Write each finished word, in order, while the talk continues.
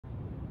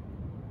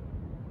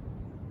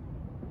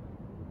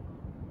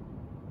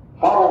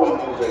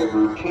following is a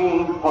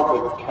routine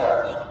public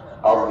test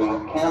of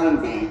the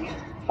Cannon Beach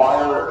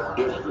Fire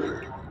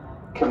District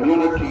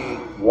Community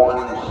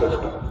Warning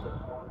System.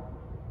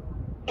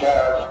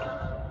 Test,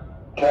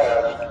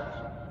 test,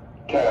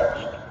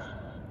 test.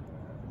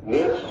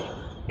 This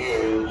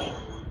is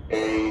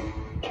a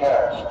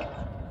test.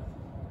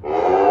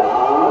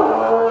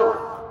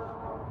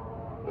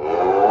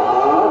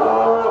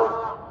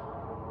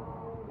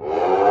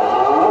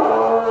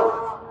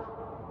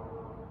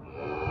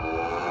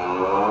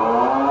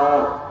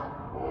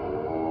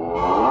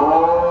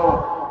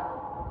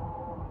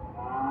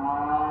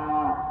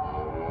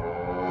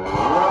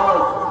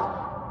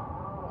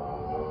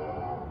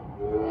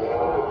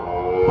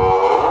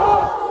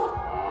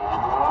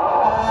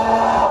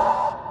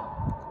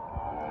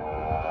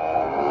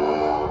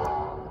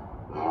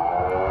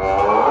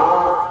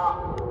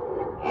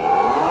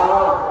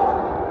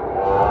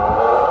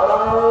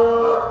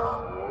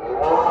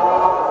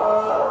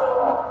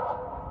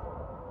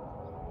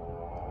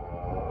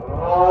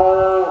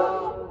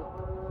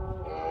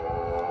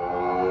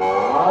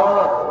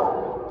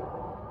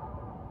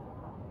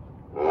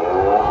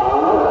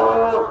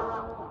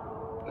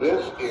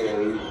 This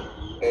is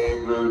a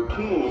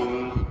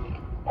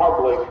routine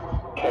public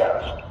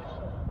test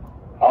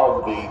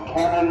of the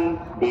Cannon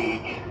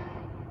Beach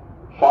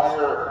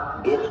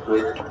Fire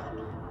District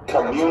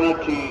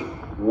Community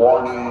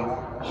Warning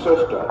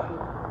System.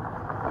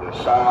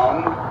 The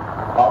sound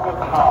of a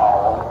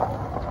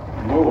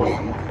cow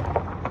mooing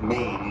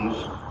means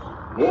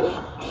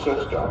this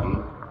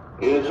system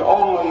is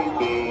only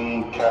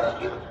being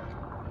tested.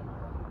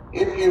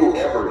 If you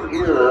ever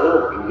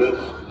hear this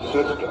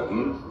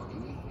system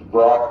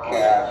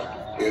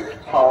broadcast its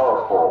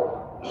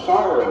powerful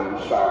siren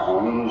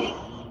sounds,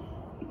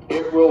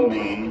 it will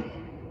mean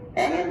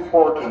an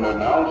important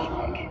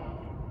announcement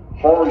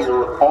for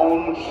your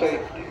own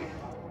safety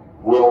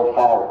will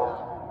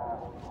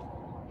follow.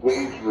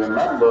 Please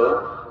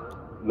remember,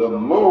 the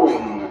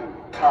mooing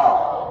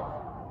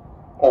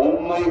cow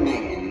only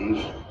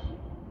means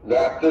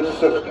that the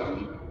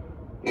system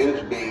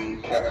is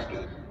being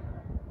tested.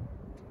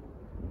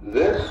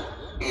 This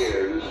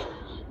is